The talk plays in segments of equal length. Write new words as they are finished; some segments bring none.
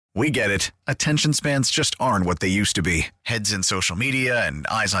We get it. Attention spans just aren't what they used to be. Heads in social media and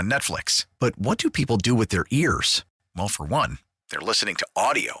eyes on Netflix. But what do people do with their ears? Well, for one, they're listening to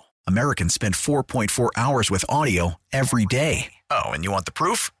audio. Americans spend 4.4 hours with audio every day. Oh, and you want the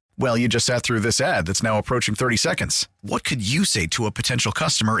proof? Well, you just sat through this ad that's now approaching 30 seconds. What could you say to a potential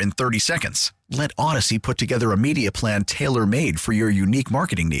customer in 30 seconds? Let Odyssey put together a media plan tailor-made for your unique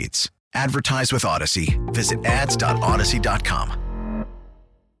marketing needs. Advertise with Odyssey. Visit ads.odyssey.com.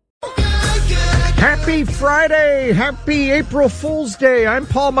 Happy Friday! Happy April Fool's Day! I'm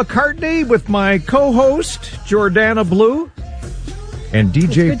Paul McCartney with my co-host, Jordana Blue, and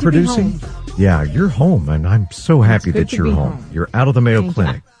DJ producing. Yeah, you're home, and I'm so happy that you're home. You're out of the Mayo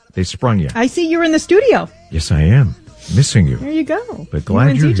Clinic. They sprung you. I see you're in the studio. Yes, I am. Missing you. There you go. But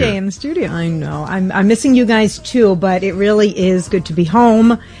glad you're here. in the studio. I know. I'm missing you guys, too, but it really is good to be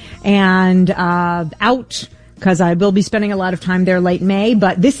home and out, because I will be spending a lot of time there late May.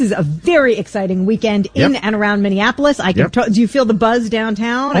 But this is a very exciting weekend in and around Minneapolis. Do you feel the buzz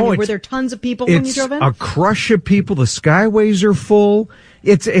downtown? I mean, were there tons of people when you drove in? It's a crush of people. The skyways are full.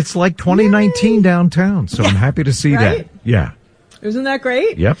 It's like 2019 downtown, so I'm happy to see that. Yeah. Isn't that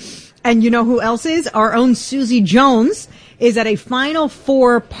great? Yep. And you know who else is? Our own Susie Jones is at a Final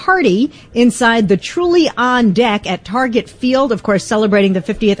Four party inside the Truly On Deck at Target Field, of course, celebrating the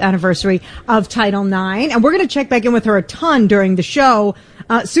 50th anniversary of Title IX. And we're going to check back in with her a ton during the show.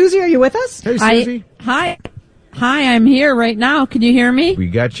 Susie, are you with us? Hey, Susie. Hi, I'm here right now. Can you hear me? We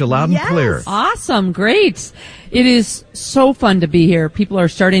got you loud and clear. Awesome. Great. It is so fun to be here. People are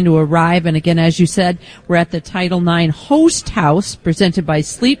starting to arrive. And again, as you said, we're at the Title IX Host House presented by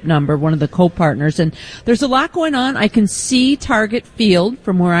Sleep Number, one of the co-partners. And there's a lot going on. I can see Target Field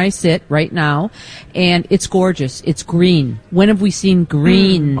from where I sit right now. And it's gorgeous. It's green. When have we seen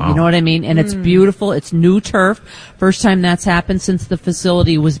green? Wow. You know what I mean? And it's beautiful. It's new turf. First time that's happened since the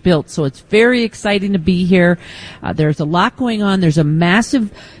facility was built. So it's very exciting to be here. There's a lot going on. There's a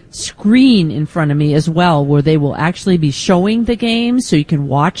massive screen in front of me as well where they will actually be showing the game, so you can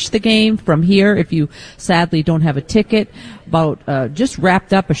watch the game from here if you sadly don't have a ticket. Just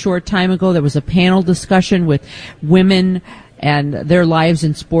wrapped up a short time ago, there was a panel discussion with women and their lives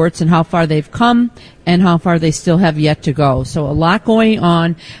in sports and how far they've come and how far they still have yet to go. So a lot going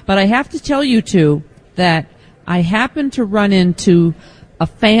on. But I have to tell you too that I happened to run into a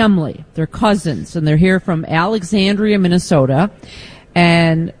family. They're cousins, and they're here from Alexandria, Minnesota.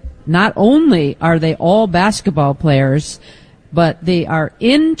 And not only are they all basketball players, but they are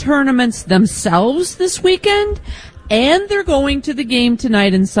in tournaments themselves this weekend, and they're going to the game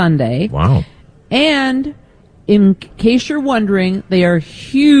tonight and Sunday. Wow. And in case you're wondering, they are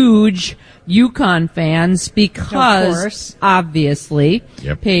huge UConn fans because, obviously,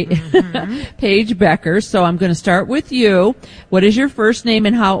 Paige Becker. So I'm going to start with you. What is your first name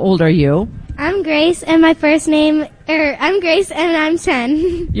and how old are you? I'm Grace, and I'm Grace, and I'm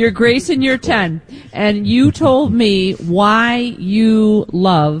 10. You're Grace, and you're 10. And you told me why you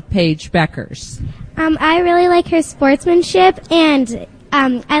love Paige Beckers. I really like her sportsmanship, and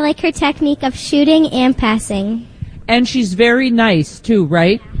I like her technique of shooting and passing. And she's very nice, too,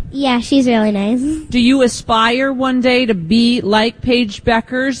 right? Yeah, she's really nice. Do you aspire one day to be like Paige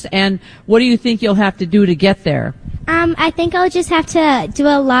Beckers? And what do you think you'll have to do to get there? I think I'll just have to do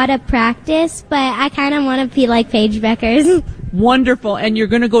a lot of practice, but I kind of want to be like Paige Beckers. Wonderful. And you're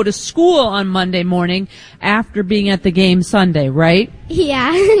going to go to school on Monday morning after being at the game Sunday, right?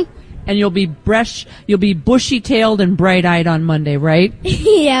 Yeah. And you'll be bushy-tailed and bright-eyed on Monday, right?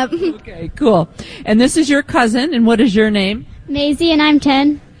 Yep. Okay, cool. And this is your cousin, and what is your name? Maisie, and I'm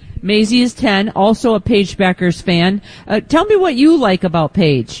 10. Maisie is 10, also a Paige Beckers fan. Tell me what you like about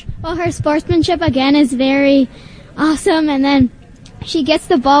Paige. Well, her sportsmanship, again, is very awesome, and then she gets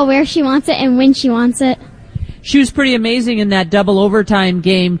the ball where she wants it and when she wants it. She was pretty amazing in that double overtime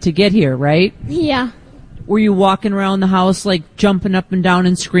game to get here, right? Yeah. Were you walking around the house, like, jumping up and down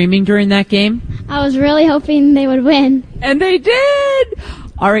and screaming during that game? I was really hoping they would win. And they did!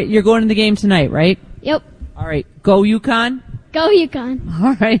 All right, you're going to the game tonight, right? Yep. All right, go UConn! Go UConn.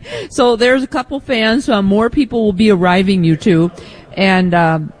 All right, so there's a couple fans. More people will be arriving, you two. And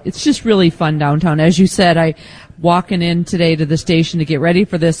it's just really fun downtown. As you said, walking in today to the station to get ready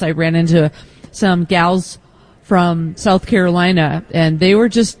for this, I ran into some gals from South Carolina, and they were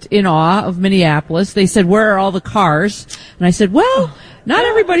just in awe of Minneapolis. They said, "Where are all the cars?" And I said, "Well, not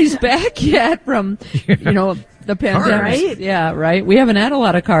everybody's back yet from, the pandemic." Right? Yeah, right. We haven't had a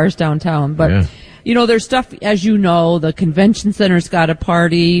lot of cars downtown, but there's stuff, as you know, the convention center's got a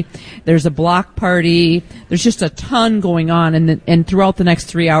party. There's a block party. There's just a ton going on, and throughout the next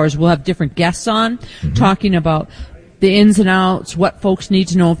 3 hours, we'll have different guests on talking about the ins and outs, what folks need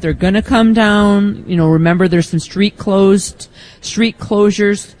to know if they're going to come down. Remember there's some street closures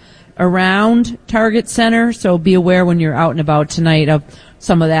around Target Center, so be aware when you're out and about tonight of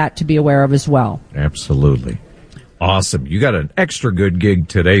some of that to be aware of as well. Absolutely. Awesome. You got an extra good gig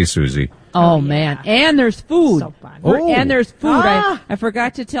today, Susie. Oh, man. And there's food. So fun. And there's food. I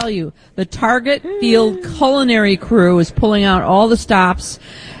forgot to tell you. The Target Field Culinary Crew is pulling out all the stops.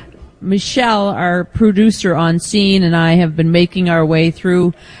 Michelle, our producer on scene, and I have been making our way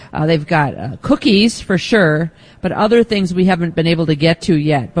through. They've got cookies for sure, but other things we haven't been able to get to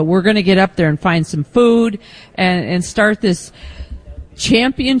yet. But we're going to get up there and find some food and start this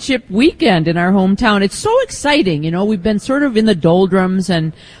championship weekend in our hometown. It's so exciting. We've been sort of in the doldrums,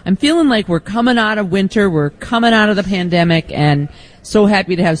 and I'm feeling like we're coming out of winter. We're coming out of the pandemic, and so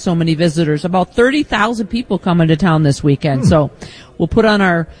happy to have so many visitors. About 30,000 people coming to town this weekend. So we'll put on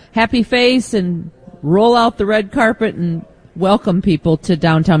our happy face and roll out the red carpet and welcome people to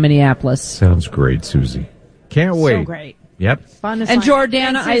downtown Minneapolis. Sounds great, Susie. Can't wait. So great. Yep. Fun And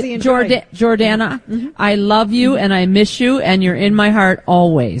Jordana, Jordana, I love you and I miss you, and you're in my heart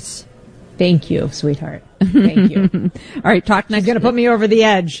always. Thank you, sweetheart. Thank you. All right, talk next. She's going to put me over the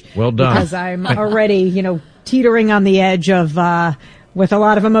edge. Well done. Because I'm already, teetering on the edge of, with a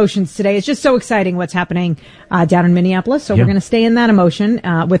lot of emotions today. It's just so exciting what's happening down in Minneapolis. So we're going to stay in that emotion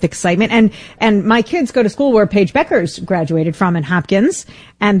with excitement. And my kids go to school where Paige Becker's graduated from in Hopkins,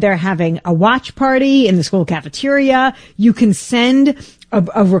 and they're having a watch party in the school cafeteria. You can send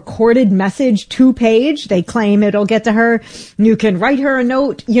a recorded message to Paige. They claim it'll get to her. You can write her a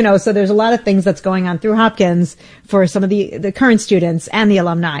note, so there's a lot of things that's going on through Hopkins for some of the current students and the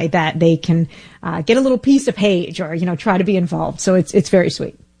alumni that they can get a little piece of Paige or, try to be involved. So it's very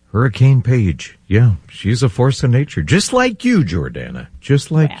sweet. Hurricane Paige. Yeah, she's a force of nature. Just like you, Jordana. Just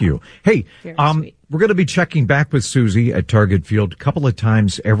like you. Hey, we're going to be checking back with Susie at Target Field a couple of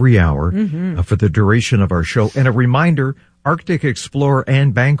times every hour for the duration of our show. And a reminder, Arctic Explorer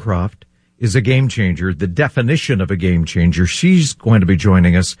Anne Bancroft is a game changer, the definition of a game changer. She's going to be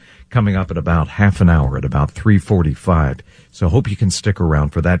joining us coming up at about half an hour at about 3:45. So hope you can stick around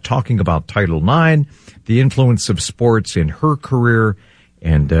for that, talking about Title IX, the influence of sports in her career.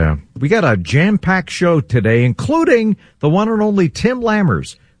 And we got a jam-packed show today, including the one and only Tim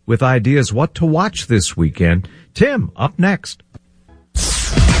Lammers with ideas what to watch this weekend. Tim, up next.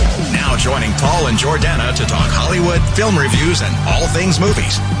 Now joining Paul and Jordana to talk Hollywood, film reviews, and all things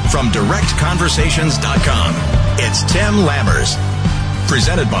movies. From DirectConversations.com, it's Tim Lammers.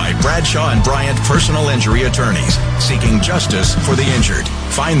 Presented by Bradshaw and Bryant Personal Injury Attorneys, seeking justice for the injured.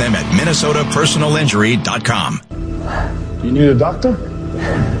 Find them at MinnesotaPersonalInjury.com. You need a doctor?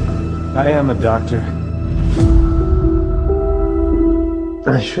 I am a doctor.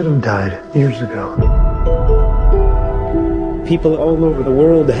 I should have died years ago. People all over the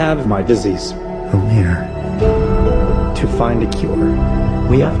world have my disease. I'm here To find a cure,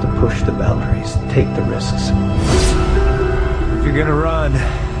 we have to push the boundaries, take the risks. if you're gonna run,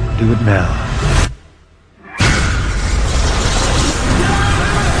 Do it now.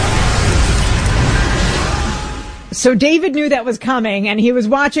 So David knew that was coming, and he was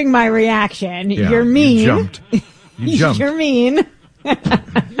watching my reaction. Yeah, You're mean. You jumped. You jumped. You're mean. Because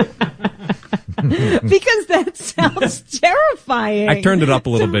that sounds terrifying. I turned it up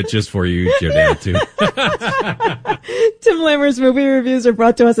a little bit just for you, Jordana, too. Tim Lammers' movie reviews are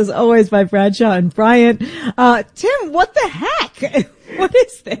brought to us, as always, by Bradshaw and Bryant. Tim, what the heck? What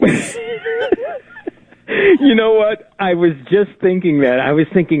is this? You know what? I was just thinking that. I was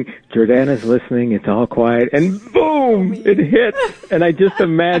thinking, Jordana's listening, it's all quiet, and boom, it hits. And I just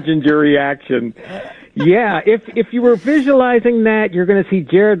imagined your reaction. Yeah, if you were visualizing that, you're going to see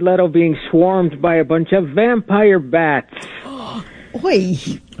Jared Leto being swarmed by a bunch of vampire bats. Oi.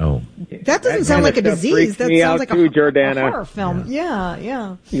 Oh. That doesn't sound like a disease. That sounds like a horror film.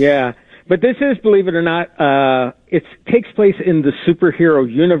 Yeah. Yeah. But this is, believe it or not, it takes place in the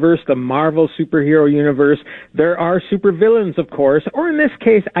superhero universe, the Marvel superhero universe. There are supervillains, of course, or in this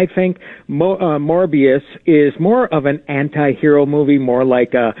case, I think Morbius is more of an anti-hero movie, more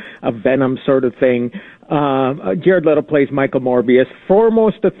like a Venom sort of thing. Jared Leto plays Michael Morbius,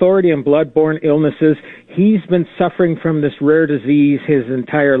 foremost authority in blood-borne illnesses. He's been suffering from this rare disease his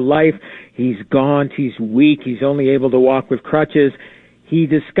entire life. He's gaunt, he's weak, he's only able to walk with crutches. He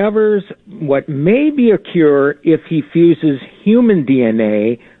discovers what may be a cure if he fuses human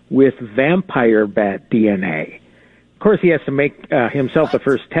DNA with vampire bat DNA. Of course, he has to make himself the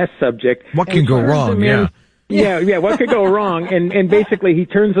first test subject. What can go wrong? Yeah, what could go wrong? And basically, he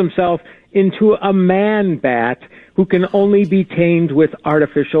turns himself into a man bat who can only be tamed with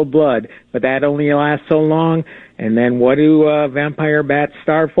artificial blood. But that only lasts so long. And then what do vampire bats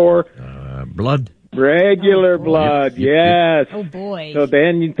starve for? Blood. Regular blood, yes. Oh, boy. So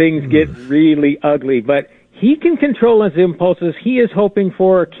then things get really ugly. But he can control his impulses. He is hoping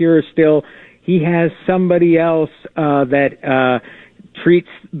for a cure still. He has somebody else that treats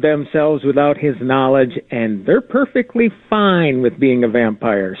themselves without his knowledge, and they're perfectly fine with being a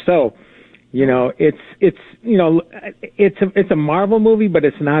vampire. So, it's a Marvel movie, but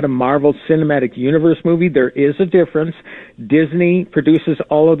it's not a Marvel Cinematic Universe movie. There is a difference. Disney produces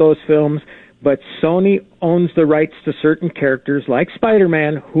all of those films, but Sony owns the rights to certain characters like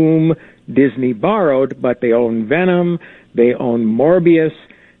Spider-Man, whom Disney borrowed, but they own Venom, they own Morbius.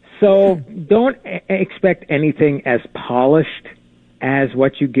 So don't expect anything as polished as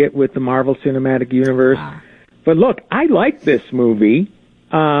what you get with the Marvel Cinematic Universe. But look, I like this movie.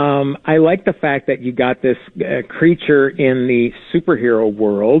 I like the fact that you got this creature in the superhero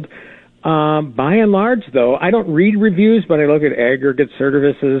world. By and large, though, I don't read reviews, but I look at aggregate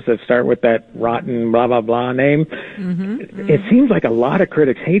services that start with that rotten blah, blah, blah name. It seems like a lot of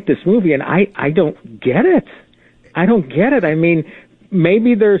critics hate this movie, and I don't get it. I don't get it. I mean,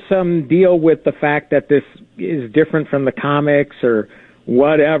 maybe there's some deal with the fact that this is different from the comics or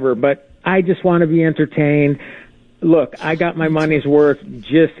whatever, but I just want to be entertained. Look, I got my money's worth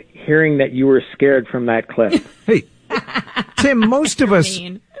just hearing that you were scared from that clip. Hey, Tim, most of us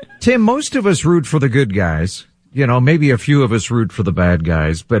root for the good guys. Maybe a few of us root for the bad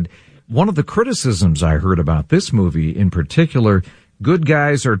guys. But one of the criticisms I heard about this movie in particular, good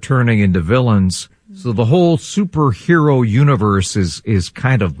guys are turning into villains. So the whole superhero universe is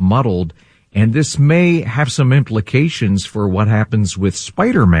kind of muddled. And this may have some implications for what happens with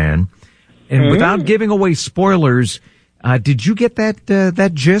Spider-Man. And without giving away spoilers, did you get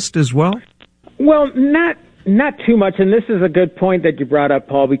that gist as well? Well, not too much, and this is a good point that you brought up,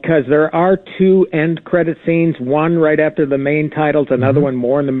 Paul, because there are two end credit scenes, one right after the main titles, another one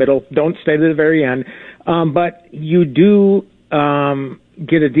more in the middle. Don't stay to the very end. But you do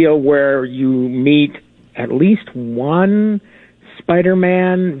get a deal where you meet at least one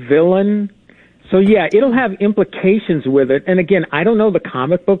Spider-Man villain. So, yeah, it'll have implications with it. And, again, I don't know the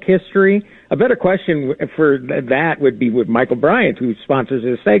comic book history. A better question for that would be with Michael Bryant, who sponsors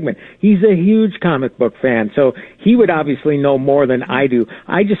this segment. He's a huge comic book fan, so he would obviously know more than I do.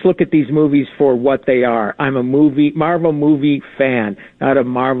 I just look at these movies for what they are. I'm a Marvel movie fan, not a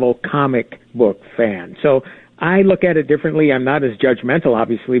Marvel comic book fan. So I look at it differently. I'm not as judgmental,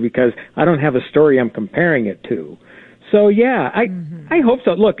 obviously, because I don't have a story I'm comparing it to. So yeah, I hope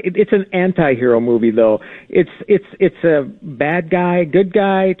so. Look, it's an anti-hero movie though. It's a bad guy, good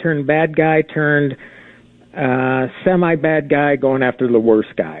guy turned bad guy turned semi-bad guy going after the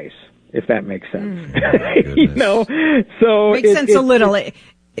worst guys, if that makes sense. So makes sense a little. It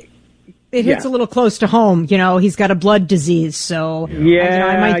hits a little close to home. He's got a blood disease, so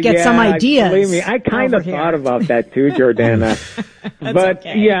I might get some ideas. Believe me, I kind of thought about that too, Jordana. But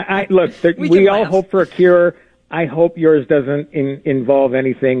okay. Yeah, we all hope for a cure. I hope yours doesn't involve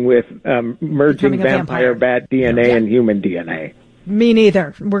anything with merging vampire bat DNA and human DNA. Me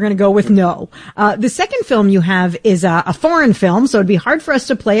neither. We're going to go with no. The second film you have is a foreign film, so it'd be hard for us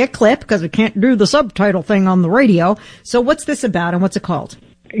to play a clip because we can't do the subtitle thing on the radio. So what's this about and what's it called?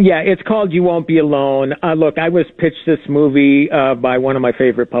 Yeah, it's called You Won't Be Alone. Look, I was pitched this movie by one of my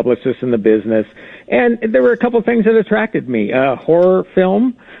favorite publicists in the business, and there were a couple things that attracted me. Horror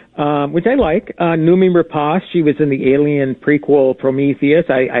film, which I like. Noomi Rapace, she was in the Alien prequel Prometheus.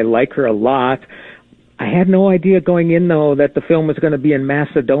 I like her a lot. I had no idea going in, though, that the film was going to be in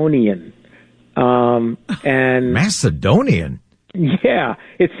Macedonian. And Macedonian? Yeah,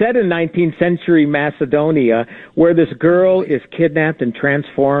 it's set in 19th century Macedonia, where this girl is kidnapped and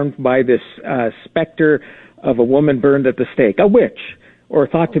transformed by this specter of a woman burned at the stake, a witch, or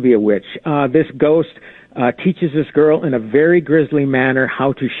thought to be a witch. This ghost teaches this girl in a very grisly manner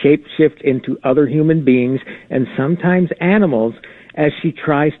how to shapeshift into other human beings and sometimes animals as she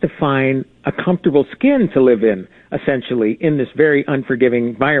tries to find a comfortable skin to live in, essentially, in this very unforgiving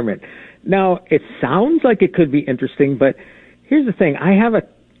environment. Now, it sounds like it could be interesting, but here's the thing. I have an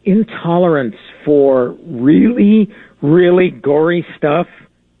intolerance for really, really gory stuff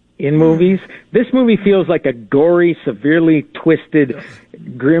in movies. This movie feels like a gory, severely twisted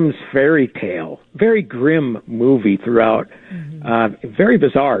Grimm's fairy tale. Very grim movie throughout. Very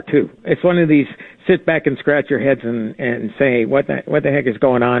bizarre, too. It's one of these sit back and scratch your heads and say, what the heck is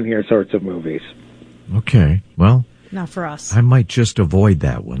going on here sorts of movies. Okay, well. Not for us. I might just avoid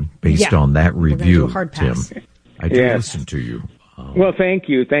that one based on that review, do a hard pass. Tim. I do listen to you. Well, thank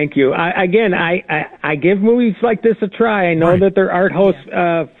you. I give movies like this a try. I know that there are art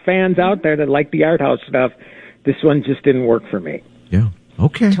house fans out there that like the art house stuff. this one just didn't work for me. Yeah.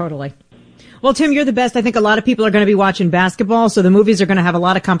 Okay. Totally. Well, Tim, you're the best. I think a lot of people are going to be watching basketball, so the movies are going to have a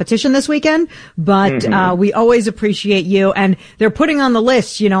lot of competition this weekend. But we always appreciate you. And they're putting on the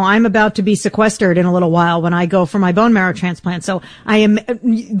list, you know, I'm about to be sequestered in a little while when I go for my bone marrow transplant. So I am,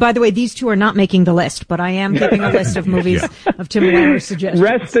 by the way, these two are not making the list, but I am keeping a list of movies of Tim Lauer's suggestions.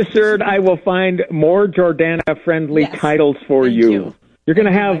 Rest assured, I will find more Jordana-friendly titles for you. You're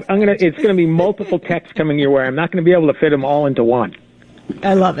going to have, it's going to be multiple texts coming your way. I'm not going to be able to fit them all into one.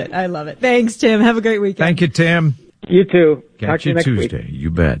 I love it. I love it. Thanks, Tim. Have a great weekend. Thank you, Tim. You too. Catch you next Tuesday. week.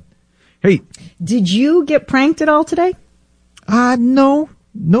 You bet. Hey. Did you get pranked at all today? No.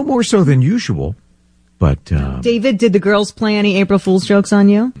 No more so than usual. But, David, did the girls play any April Fool's jokes on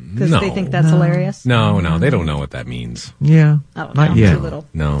you? Because they think that's hilarious? No, they don't know what that means. Yeah. Oh, not no, yet. too little.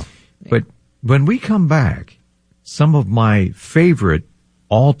 No. But when we come back, some of my favorite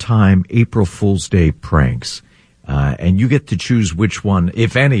all-time April Fool's Day pranks. And you get to choose which one,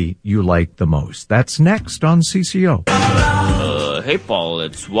 if any, you like the most. That's next on CCO. Hey, Paul,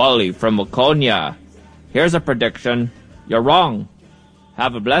 it's Wally from Waconia. Here's a prediction. You're wrong.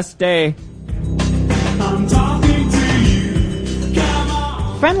 Have a blessed day. I'm talking to you. Come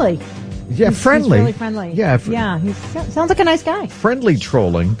on. Friendly. Yeah, friendly. He's really friendly. Yeah. He sounds like a nice guy. Friendly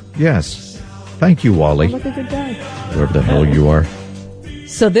trolling. Yes. Thank you, Wally. Sounds like a good guy. Whoever the hell you are.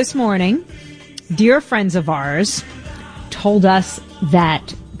 So this morning, dear friends of ours told us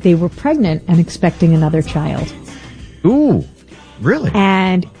that they were pregnant and expecting another child. Ooh, really?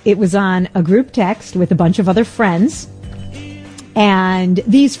 And it was on a group text with a bunch of other friends. And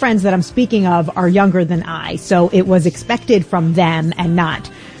these friends that I'm speaking of are younger than I, so it was expected from them and not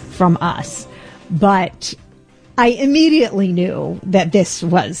from us. But I immediately knew that this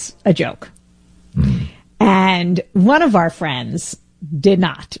was a joke. And one of our friends did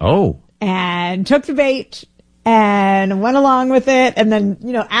not. Oh. And took the bait and went along with it. And then,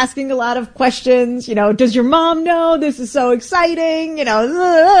 you know, asking a lot of questions, you know, does your mom know? This is so exciting, you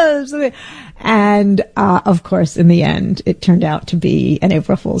know. And, of course, in the end, it turned out to be an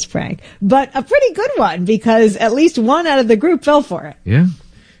April Fool's prank, but a pretty good one because at least one out of the group fell for it. Yeah.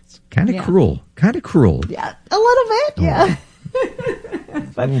 It's kind of cruel. Kind of cruel. Yeah. A little bit. Yeah.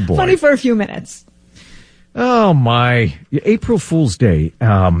 But funny for a few minutes. Oh, my. April Fool's Day.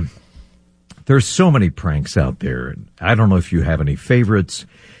 There's so many pranks out there. I don't know if you have any favorites.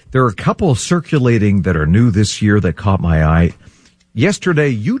 There are a couple circulating that are new this year that caught my eye. Yesterday,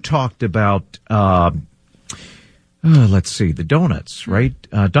 you talked about, let's see, the donuts, right?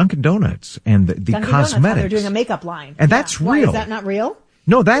 Dunkin' Donuts and the Dunkin' cosmetics. Donuts, they're doing a makeup line. And that's Why, real. is that not real?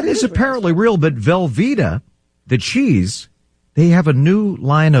 No, that is apparently real, but Velveeta, the cheese, they have a new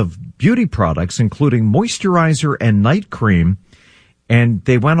line of beauty products, including moisturizer and night cream. And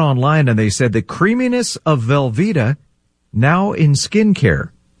they went online and they said the creaminess of Velveeta now in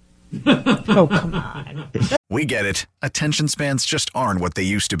skincare. Oh, come on. We get it. Attention spans just aren't what they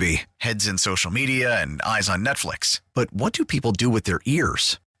used to be. Heads in social media and eyes on Netflix. But what do people do with their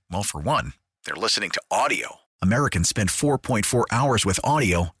ears? Well, for one, they're listening to audio. Americans spend 4.4 hours with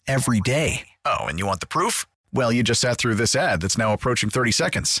audio every day. Oh, and you want the proof? Well, you just sat through this ad that's now approaching 30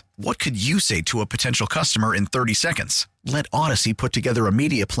 seconds. What could you say to a potential customer in 30 seconds? Let Odyssey put together a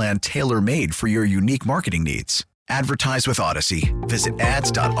media plan tailor-made for your unique marketing needs. Advertise with Odyssey. Visit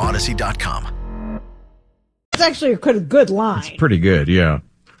ads.odyssey.com. It's actually a good line. It's pretty good, yeah.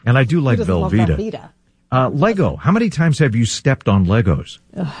 And I do like Who doesn't love Velveeta. Velveeta? Lego. How many times have you stepped on Legos?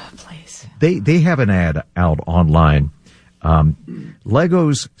 Oh, please. They have an ad out online.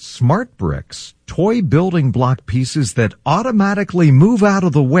 Lego's Smart Bricks, toy building block pieces that automatically move out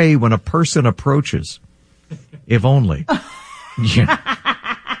of the way when a person approaches. If only. Yeah.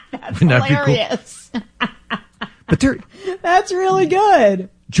 That's hilarious. Cool? But that's really good.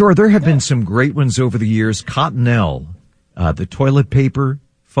 Jor, there have been some great ones over the years. Cottonelle, the toilet paper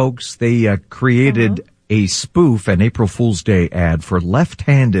folks, they created a spoof, an April Fool's Day ad for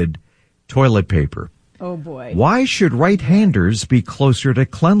left-handed toilet paper. Oh, boy. Why should right-handers be closer to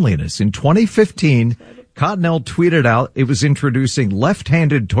cleanliness? In 2015, Cottonelle tweeted out it was introducing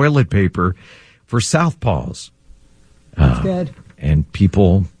left-handed toilet paper for southpaws. That's good. And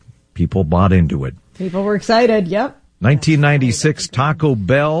people bought into it. People were excited. Yep. 1996, Taco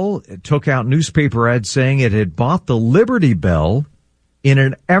Bell took out newspaper ads saying it had bought the Liberty Bell in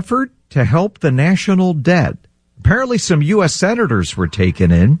an effort to help the national debt. Apparently some U.S. senators were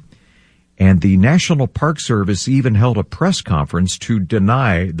taken in, and the National Park Service even held a press conference to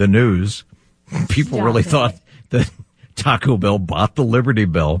deny the news. People really thought that Taco Bell bought the Liberty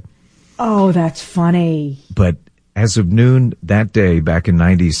Bell. Oh, that's funny. But As of noon that day, back in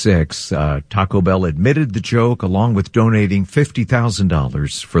 96, Taco Bell admitted the joke along with donating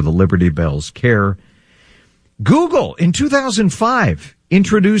 $50,000 for the Liberty Bell's care. Google, in 2005,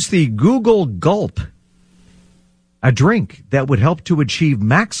 introduced the Google Gulp, a drink that would help to achieve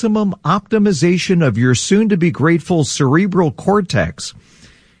maximum optimization of your soon-to-be grateful cerebral cortex.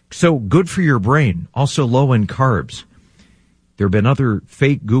 So good for your brain, also low in carbs. There have been other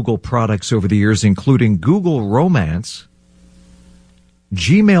fake Google products over the years, including Google Romance,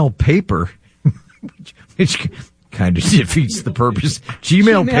 Gmail Paper, which kind of defeats the purpose.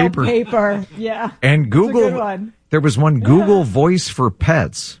 Gmail Paper. Yeah. And Google. That's a good one. There was one, Google Voice for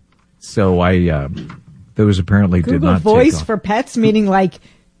Pets. So those apparently did not take Google Voice off. for Pets, meaning like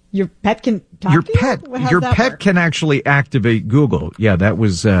your pet can talk Your to you? pet, How's your that pet work? can actually activate Google. Yeah, that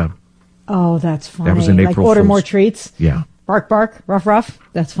was. Oh, that's funny. That was an like April order Fool's. more treats. Yeah. Bark, bark, ruff, ruff.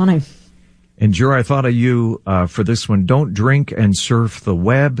 That's funny. And Jura, I thought of you for this one. Don't drink and surf the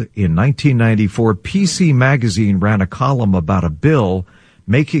web. In 1994, PC Magazine ran a column about a bill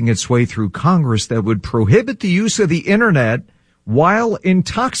making its way through Congress that would prohibit the use of the internet while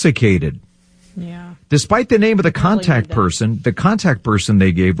intoxicated. Yeah. Despite the name of the contact person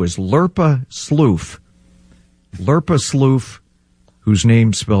they gave was Lerpa Sloof. Lerpa Sloof, whose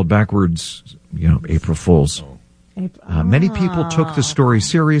name spelled backwards, April Fool's. Many people took the story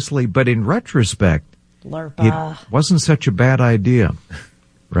seriously, but in retrospect, Lerpa. it wasn't such a bad idea,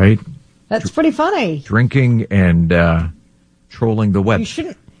 right? That's pretty funny. Drinking and trolling the web. You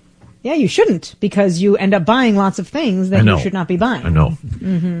shouldn't. Yeah, you shouldn't, because you end up buying lots of things that you should not be buying. I know.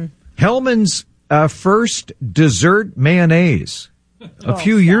 Mm-hmm. Hellman's first dessert mayonnaise. A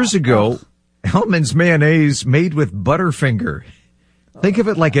few years ago, Hellman's mayonnaise made with Butterfinger. Think of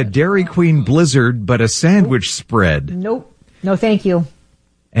it like a Dairy Queen Blizzard, but a sandwich spread. Nope. No, thank you.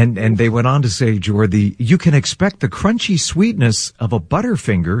 And they went on to say, Jordy, you can expect the crunchy sweetness of a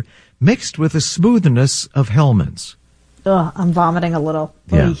Butterfinger mixed with the smoothness of Hellman's. Ugh, I'm vomiting a little.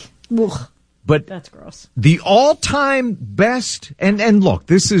 Yeah. Ugh. But that's gross. The all-time best, and look,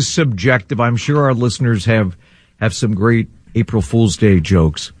 this is subjective. I'm sure our listeners have some great April Fool's Day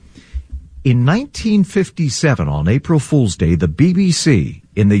jokes. In 1957, on April Fool's Day, the BBC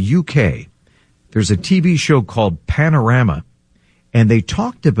in the UK, there's a TV show called Panorama, and they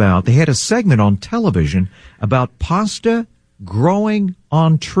had a segment on television about pasta growing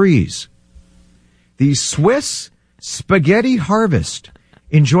on trees. The Swiss spaghetti harvest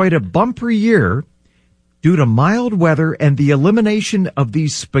enjoyed a bumper year due to mild weather and the elimination of the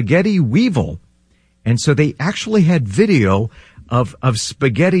spaghetti weevil. And so they actually had video of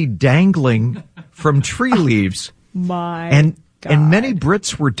spaghetti dangling from tree leaves. And many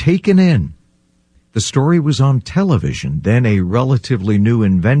Brits were taken in. The story was on television, then a relatively new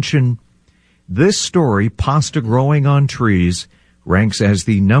invention. This story, pasta growing on trees, ranks as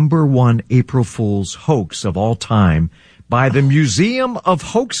the #1 April Fool's hoax of all time by the Museum of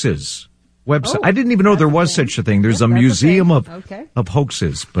Hoaxes website. I didn't even know there was such a thing. There's a Museum of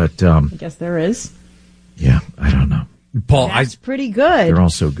Hoaxes, but I guess there is. Yeah, I don't know. Paul, That's pretty good. They're all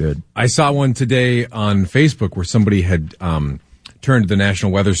so good. I saw one today on Facebook where somebody had turned the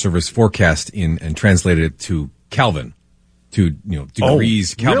National Weather Service forecast in and translated it to Kelvin, to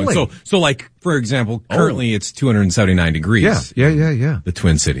degrees Kelvin. Really? So like, for example, currently it's 279 degrees. Yeah. The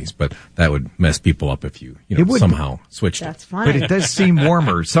Twin Cities, but that would mess people up if you somehow switched That's it. funny. But it does seem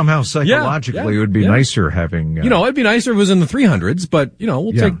warmer. Somehow psychologically it would be nicer having... it'd be nicer if it was in the 300s, but,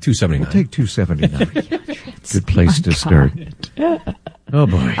 we'll take 279. We'll take 279. Good place to start. Oh,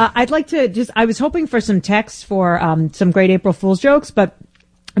 boy. I'd like to I was hoping for some text for some great April Fool's jokes, but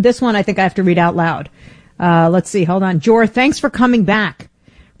this one I think I have to read out loud. Let's see. Hold on. Jor, thanks for coming back.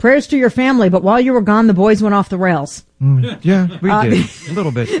 Prayers to your family, but while you were gone, the boys went off the rails. Yeah, we did. A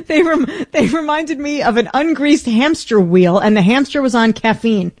little bit. They reminded me of an ungreased hamster wheel, and the hamster was on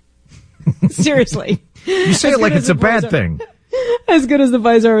caffeine. Seriously. You say it like it's a bad thing. As good as the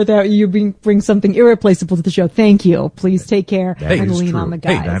boys are without you, bring something irreplaceable to the show. Thank you. Please take care and lean on the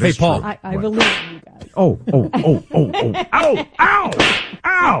guys. Hey, Paul. I believe in you guys. Oh.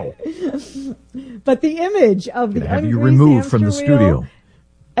 Ow. But the image of the Have you ungreased removed from the hamster wheel studio?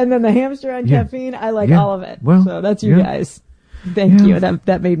 and then the hamster on caffeine, I like all of it. Well, so that's you guys. Thank you.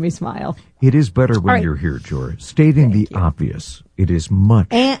 That made me smile. It is better when right. you're here, George. Stating the obvious. It is much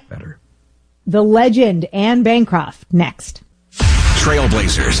better. The legend, Anne Bancroft, next.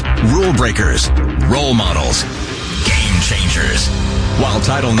 Trailblazers, rule breakers, role models, game changers. Changers. While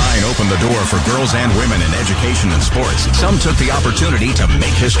Title IX opened the door for girls and women in education and sports, some took the opportunity to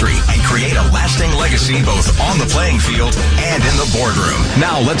make history and create a lasting legacy both on the playing field and in the boardroom.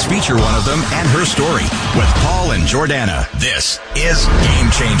 Now let's feature one of them and her story with Paul and Jordana. This is Game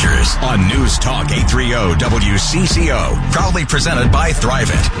Changers on News Talk 830 WCCO. Proudly presented by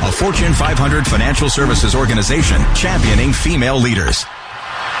Thrive It, a Fortune 500 financial services organization championing female leaders.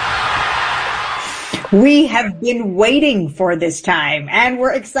 We have been waiting for this time, and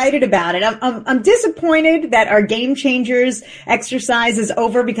we're excited about it. I'm disappointed that our Game Changers exercise is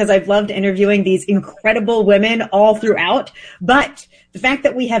over because I've loved interviewing these incredible women all throughout. But the fact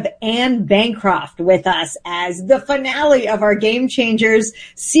that we have Anne Bancroft with us as the finale of our Game Changers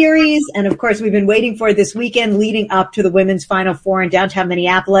series, and of course we've been waiting for this weekend leading up to the women's Final Four in downtown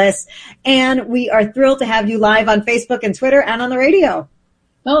Minneapolis. And we are thrilled to have you live on Facebook and Twitter and on the radio.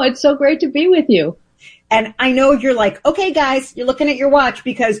 Oh, it's so great to be with you. And I know you're like, okay, guys, you're looking at your watch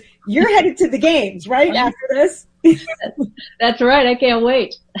because you're headed to the games, right, after this? That's right. I can't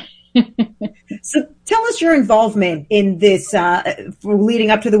wait. So tell us your involvement in this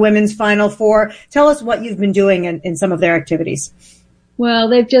leading up to the women's Final Four. Tell us what you've been doing in some of their activities. Well,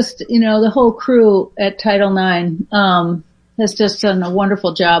 they've just, the whole crew at Title IX has just done a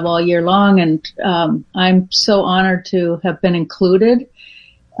wonderful job all year long. And I'm so honored to have been included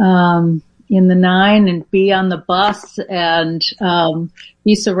in the 9 and be on the bus and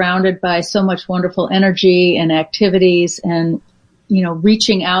be surrounded by so much wonderful energy and activities and,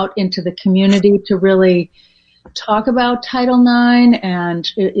 reaching out into the community to really talk about Title IX and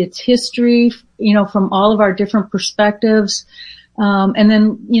its history, from all of our different perspectives. And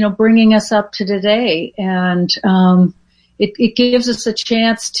then, bringing us up to today. And it gives us a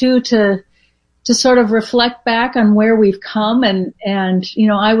chance too to sort of reflect back on where we've come and I'm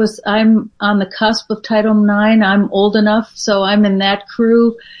on the cusp of Title IX. I'm old enough, so I'm in that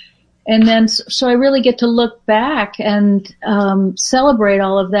crew. And then, so I really get to look back and, celebrate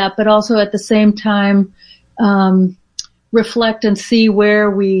all of that, but also at the same time, reflect and see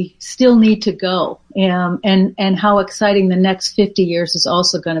where we still need to go, and how exciting the next 50 years is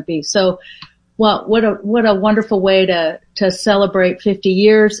also going to be. So, well, what a wonderful way to celebrate 50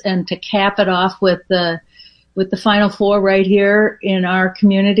 years and to cap it off with the Final Four right here in our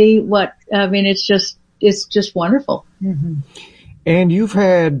community. It's just wonderful. Mm-hmm. And you've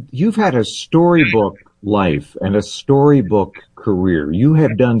had a storybook life and a storybook career. You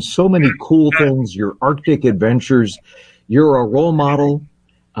have done so many cool things, your Arctic adventures. You're a role model,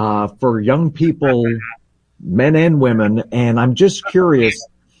 for young people, men and women. And I'm just curious,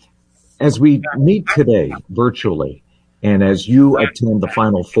 as we meet today virtually, and as you attend the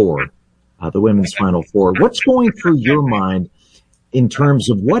Final Four, the women's Final Four, what's going through your mind in terms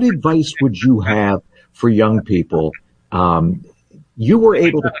of what advice would you have for young people? You were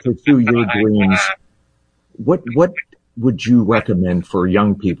able to pursue your dreams. What would you recommend for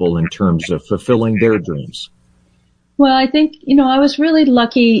young people in terms of fulfilling their dreams? Well, I think, I was really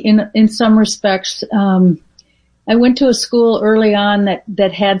lucky in some respects. I went to a school early on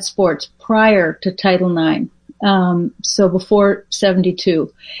that had sports prior to Title IX, so before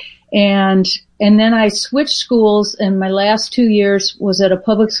 72. And then I switched schools, and my last 2 years was at a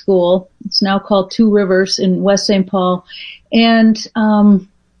public school. It's now called Two Rivers in West St. Paul. And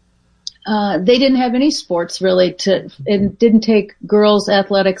they didn't have any sports really and didn't take girls'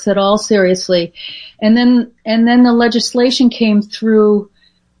 athletics at all seriously. And then the legislation came through,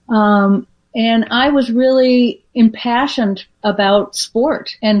 and I was really impassioned about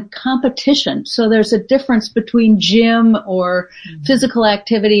sport and competition. So there's a difference between gym or physical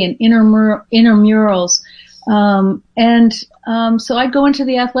activity and intramurals. So I'd go into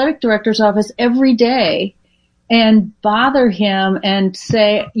the athletic director's office every day and bother him and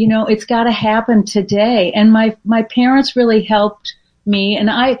say, it's got to happen today. And my parents really helped me. And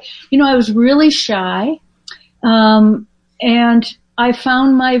I was really shy. And I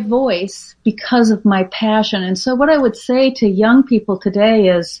found my voice because of my passion. And so what I would say to young people today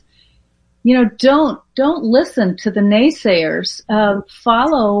is, don't listen to the naysayers.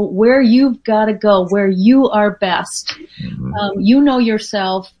 Follow where you've got to go, where you are best. You know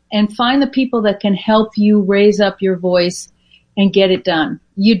yourself, and find the people that can help you raise up your voice and get it done.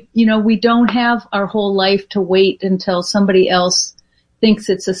 We don't have our whole life to wait until somebody else thinks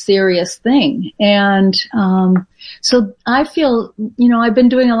it's a serious thing. And so I feel, I've been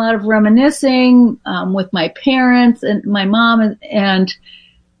doing a lot of reminiscing with my parents and my mom and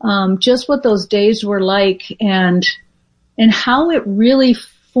just what those days were like and how it really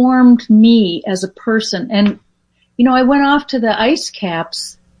formed me as a person. And, I went off to the ice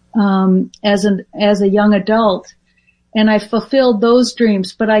caps as a young adult, and I fulfilled those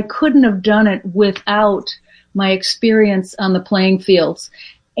dreams, but I couldn't have done it without my experience on the playing fields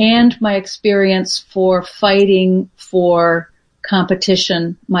and my experience for fighting for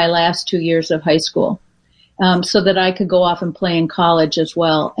competition my last 2 years of high school. So that I could go off and play in college as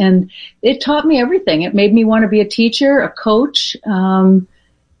well. And it taught me everything. It made me want to be a teacher, a coach, and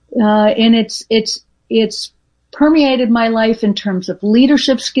it's permeated my life in terms of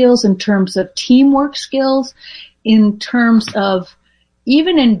leadership skills, in terms of teamwork skills, in terms of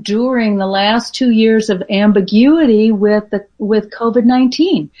even enduring the last 2 years of ambiguity with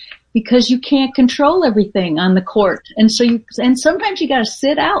COVID-19. Because you can't control everything on the court. And sometimes you gotta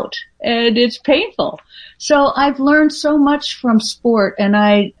sit out and it's painful. So I've learned so much from sport and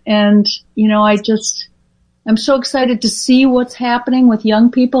I'm so excited to see what's happening with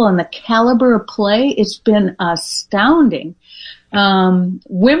young people and the caliber of play. It's been astounding.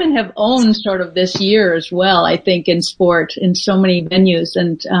 Women have owned sort of this year as well, I think, in sport in so many venues.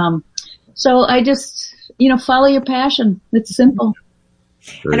 And, so I just, follow your passion. It's simple.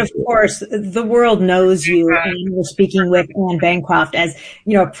 And of course, the world knows you, and we're speaking with Anne Bancroft as,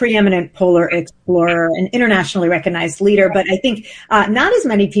 a preeminent polar explorer, an internationally recognized leader. But I think not as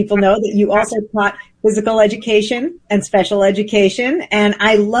many people know that you also taught physical education and special education. And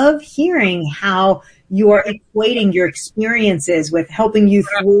I love hearing how you are equating your experiences with helping you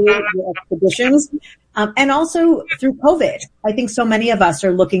through your expeditions. And also through COVID. I think so many of us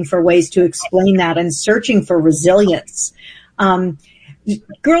are looking for ways to explain that and searching for resilience.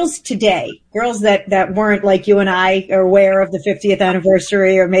 Girls today, girls that weren't like you and I are aware of the 50th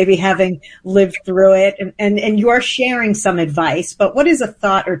anniversary or maybe having lived through it, and you are sharing some advice, but what is a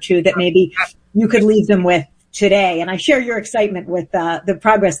thought or two that maybe you could leave them with today? And I share your excitement with the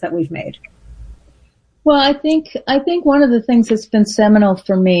progress that we've made. Well, I think one of the things that's been seminal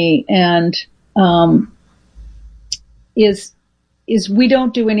for me and is we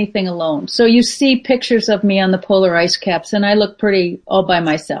don't do anything alone. So you see pictures of me on the polar ice caps and I look pretty all by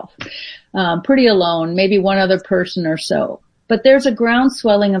myself, pretty alone, maybe one other person or so. But there's a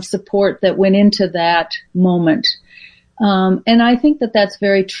groundswelling of support that went into that moment. And I think that that's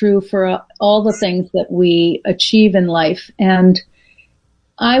very true for all the things that we achieve in life. And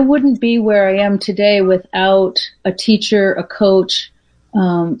I wouldn't be where I am today without a teacher, a coach,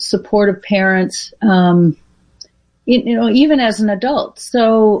 supportive parents, even as an adult.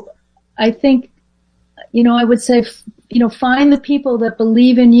 So I think, I would say, find the people that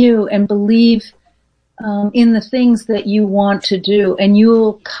believe in you and believe in the things that you want to do, and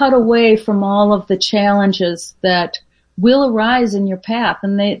you'll cut away from all of the challenges that will arise in your path,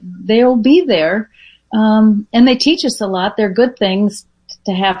 and they'll be there. And they teach us a lot. They're good things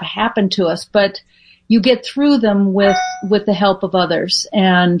to have happen to us, but you get through them with the help of others.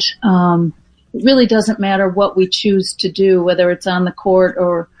 And it really doesn't matter what we choose to do, whether it's on the court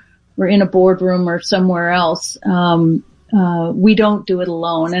or we're in a boardroom or somewhere else. We don't do it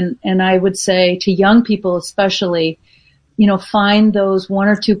alone. And I would say to young people especially, find those one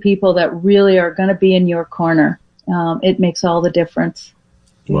or two people that really are going to be in your corner. It makes all the difference.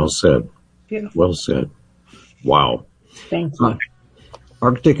 Well said. Beautiful. Well said. Wow. Thank you.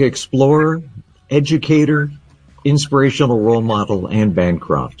 Arctic explorer, educator, inspirational role model, Anne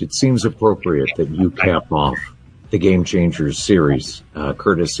Bancroft. It seems appropriate that you cap off the Game Changers series,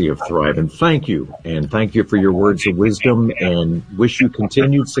 courtesy of Thrive. And thank you. And thank you for your words of wisdom, and wish you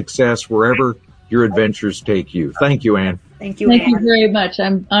continued success wherever your adventures take you. Thank you, Anne. Thank you, Thank Anne. you very much.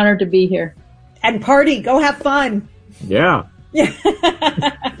 I'm honored to be here. And party. Go have fun. Yeah.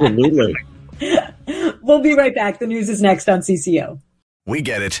 Absolutely. We'll be right back. The news is next on CCO. We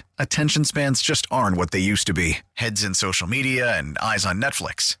get it. Attention spans just aren't what they used to be. Heads in social media and eyes on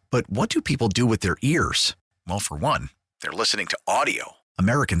Netflix. But what do people do with their ears? Well, for one, they're listening to audio.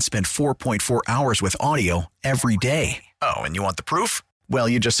 Americans spend 4.4 hours with audio every day. Oh, and you want the proof? Well,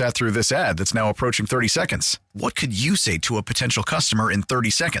 you just sat through this ad that's now approaching 30 seconds. What could you say to a potential customer in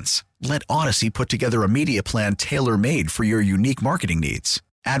 30 seconds? Let Odyssey put together a media plan tailor-made for your unique marketing needs.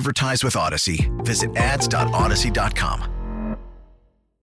 Advertise with Odyssey. Visit ads.odyssey.com.